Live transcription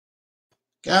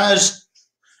Guys,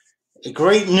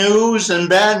 great news and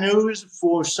bad news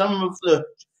for some of the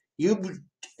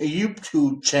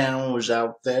YouTube channels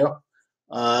out there.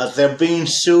 They're being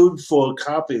sued for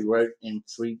copyright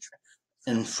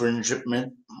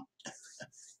infringement.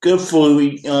 Good for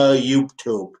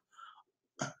YouTube.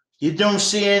 You don't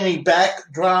see any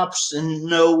backdrops and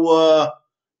no,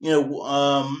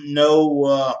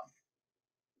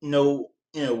 no,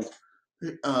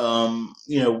 um,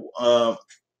 you know, uh,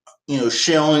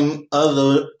 sharing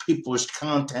other people's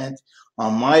content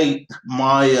on my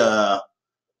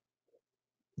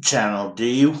channel. Do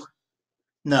you?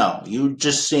 No, you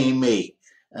just see me,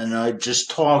 and I just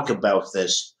talk about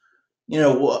this.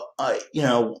 Well,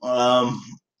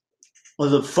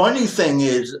 the funny thing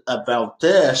is about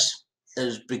this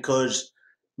is because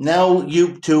now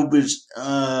YouTube is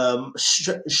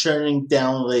shutting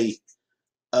down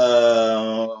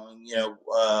uh, you know,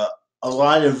 uh, a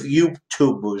lot of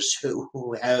YouTubers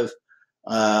who have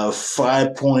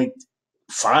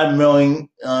 5.5 million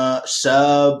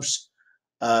subs,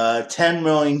 10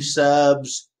 million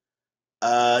subs.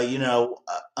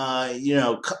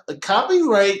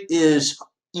 Copyright is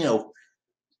you know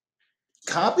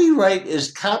copyright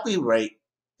is copyright,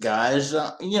 guys.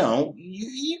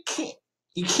 You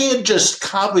can't just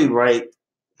copyright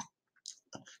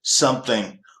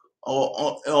something,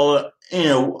 or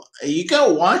you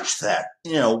gotta watch that.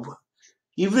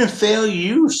 Even fair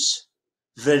use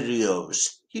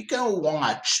videos, you gotta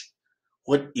watch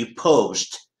what you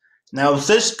post. Now if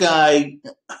this guy,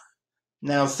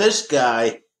 now if this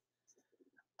guy,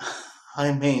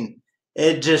 I mean,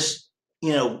 it just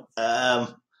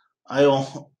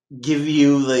I'll give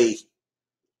you the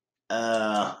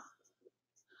uh,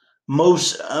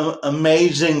 most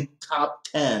amazing top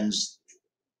tens.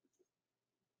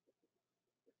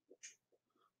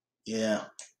 Yeah.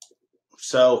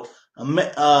 So,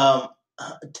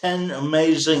 10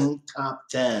 amazing top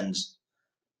tens.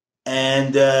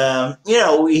 And,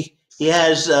 he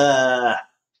has,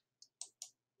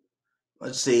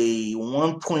 let's see,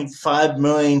 1.5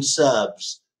 million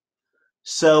subs.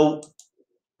 So,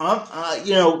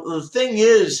 the thing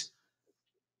is,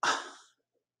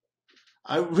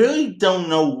 I really don't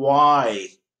know why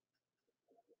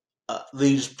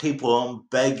these people are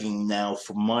begging now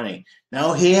for money.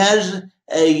 Now he has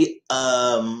a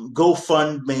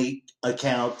GoFundMe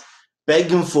account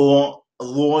begging for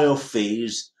lawyer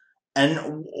fees,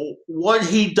 and what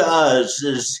he does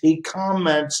is he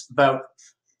comments about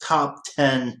top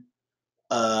 10,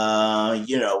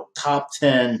 top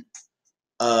 10,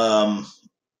 um,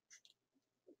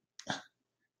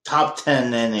 top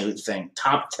 10 anything,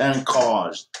 top 10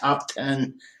 cars, top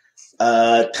 10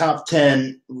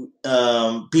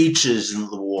 beaches in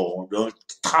the world, or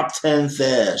top 10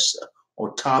 this,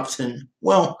 or top 10.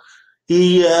 Well,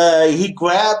 he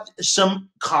grabbed some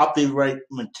copyright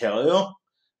material,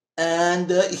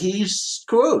 and he's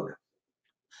screwed.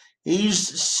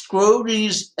 He's screwed.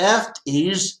 He's effed.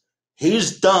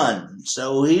 He's done.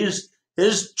 So his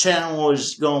channel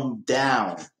is going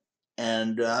down,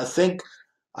 and I think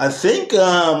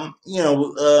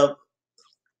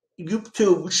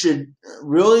YouTube should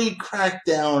really crack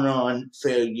down on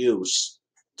fair use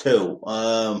too.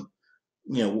 On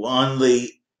the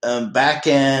back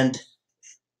end,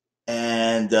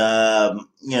 and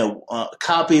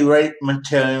copyright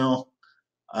material.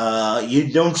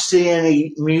 You don't see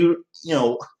any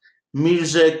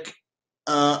music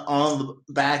on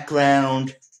the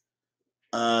background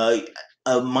uh,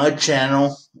 of my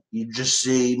channel. You just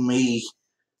see me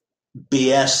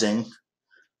BSing.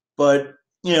 But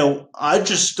I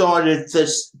just started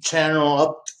this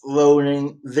channel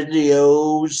uploading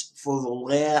videos for the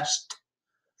last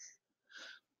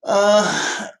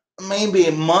uh maybe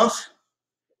a month.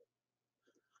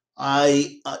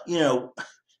 I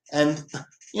and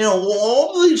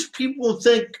all these people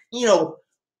think,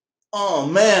 oh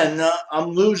man, I'm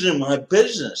losing my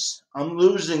business. I'm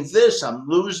losing this. I'm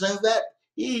losing that.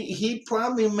 He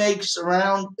probably makes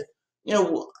around you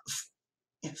know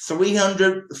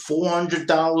 300,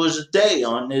 $400 a day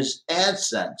on his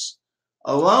AdSense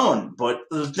alone. But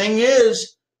the thing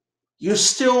is, you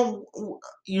still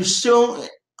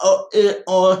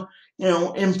are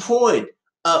employed.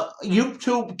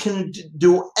 YouTube can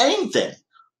do anything.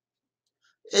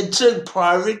 It's a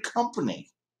private company.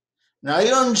 Now I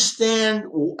understand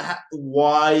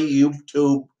why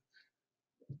YouTube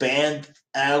banned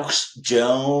Alex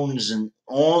Jones and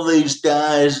all these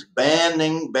guys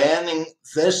banning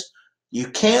this. You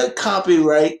can't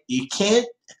copyright. You can't.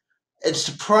 It's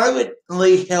a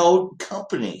privately held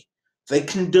company. They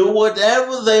can do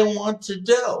whatever they want to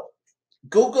do.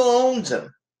 Google owns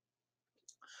them.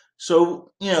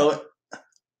 So, the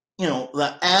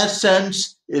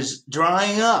AdSense is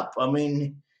drying up. I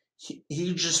mean,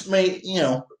 he just made,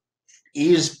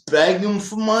 he's begging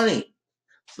for money,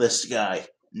 this guy.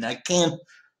 And I can't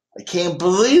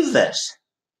believe this.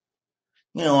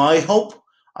 I hope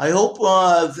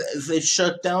they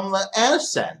shut down the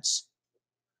AdSense.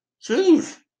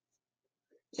 Jeez,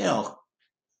 you know,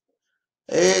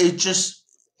 it just,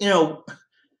 you know,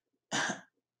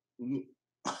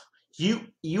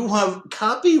 you have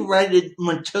copyrighted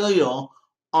material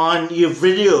on your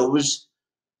videos,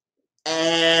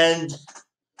 and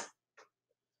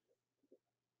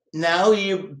now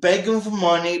you're begging for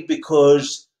money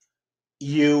because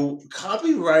you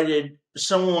copyrighted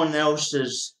someone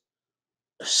else's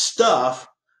stuff.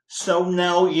 So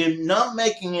now you're not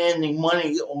making any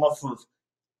money off of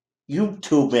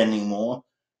YouTube anymore,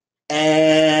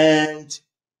 and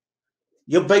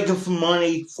you're begging for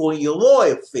money for your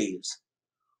lawyer fees.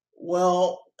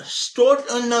 Well, start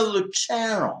another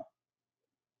channel.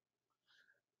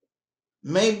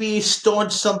 Maybe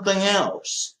start something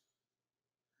else.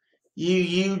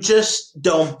 You just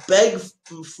don't beg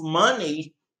for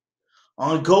money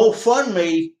on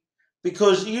GoFundMe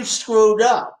because you screwed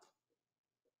up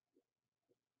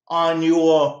on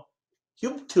your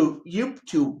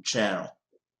YouTube channel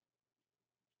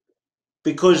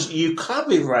because you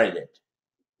copyrighted.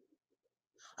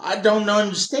 I don't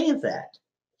understand that.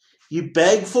 You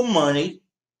beg for money,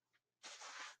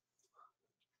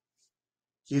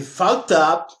 you fucked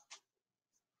up,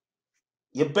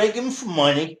 you're begging for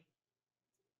money,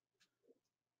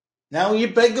 now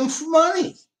you're begging for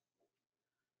money.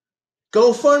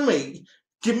 GoFundMe,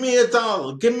 give me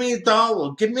 $1, give me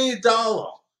 $1, give me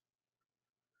 $1,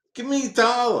 give me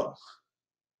 $1,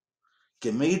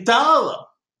 give me $1.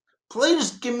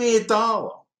 Please give me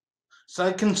 $1 so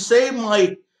I can save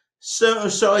my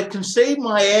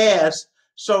ass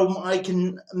so I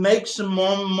can make some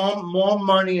more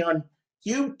money on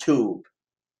YouTube.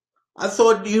 I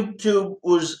thought YouTube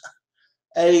was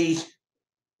a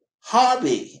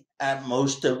hobby at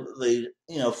most of the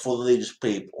for these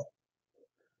people.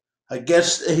 I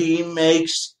guess he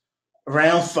makes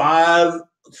around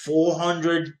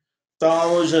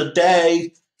 $400 a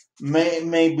day,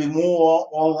 maybe more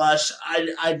or less.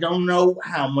 I don't know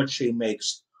how much he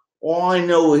makes. All I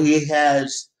know he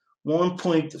has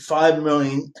 1.5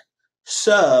 million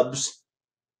subs,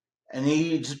 and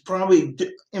he's probably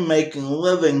making a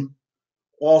living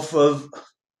off of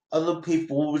other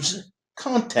people's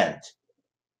content.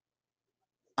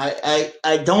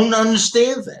 I don't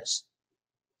understand this.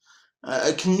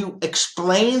 Can you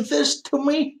explain this to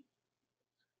me?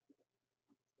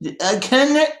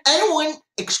 Can anyone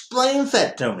explain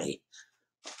that to me?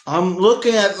 I'm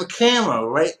looking at the camera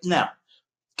right now.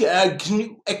 Can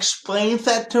you explain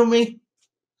that to me?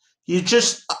 You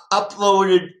just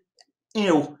uploaded,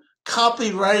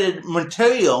 copyrighted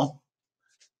material.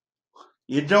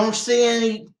 You don't see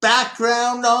any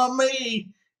background on me.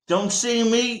 Don't see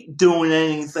me doing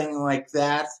anything like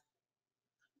that.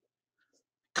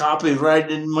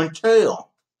 Copyrighted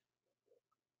material.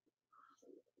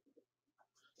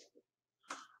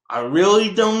 I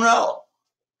really don't know.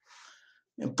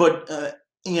 But,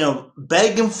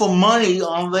 begging for money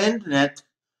on the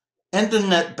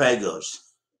internet beggars.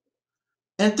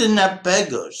 Internet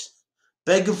beggars.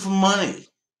 Begging for money.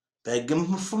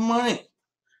 Begging for money.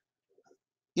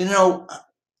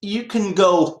 You can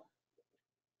go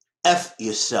F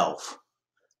yourself,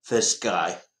 this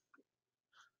guy.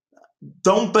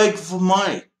 Don't beg for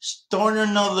money. Start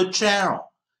another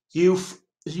channel. You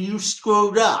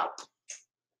screwed up.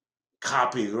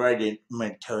 Copyrighted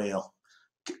material.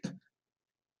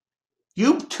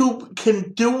 YouTube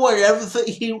can do whatever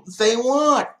they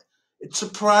want. It's a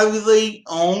privately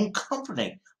owned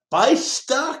company. Buy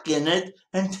stock in it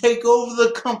and take over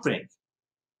the company.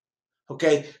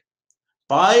 Okay?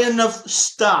 Buy enough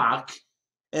stock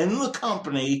in the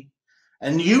company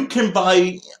and you can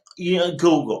buy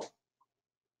Google.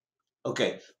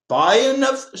 Okay? Buy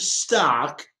enough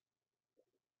stock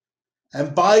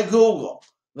and buy Google.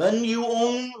 Then you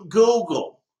own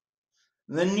Google.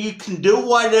 Then you can do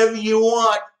whatever you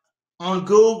want on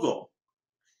Google.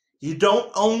 You don't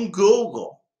own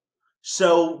Google.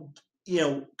 So,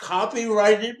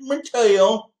 copyrighted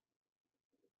material,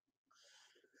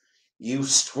 you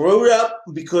screwed up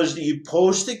because you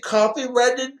posted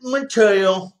copyrighted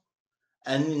material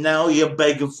and now you're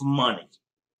begging for money.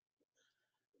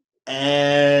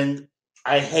 And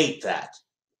I hate that.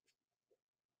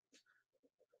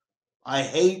 I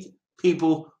hate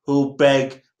people who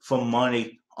beg for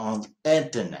money on the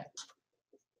internet.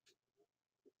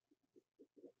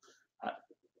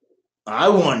 I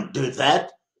wouldn't do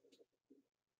that.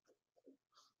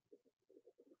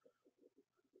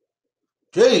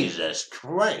 Jesus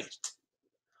Christ.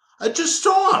 I just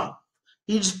saw him.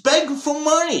 He's begging for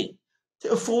money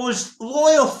for his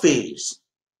lawyer fees,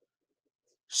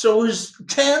 so his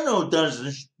channel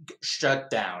doesn't shut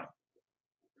down,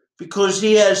 because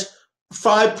he has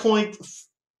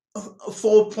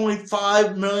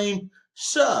 4.5 million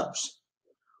subs.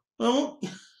 Well,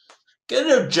 get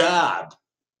a job.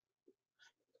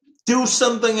 Do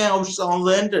something else on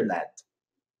the internet.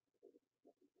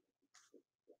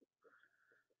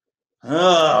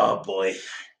 Oh boy.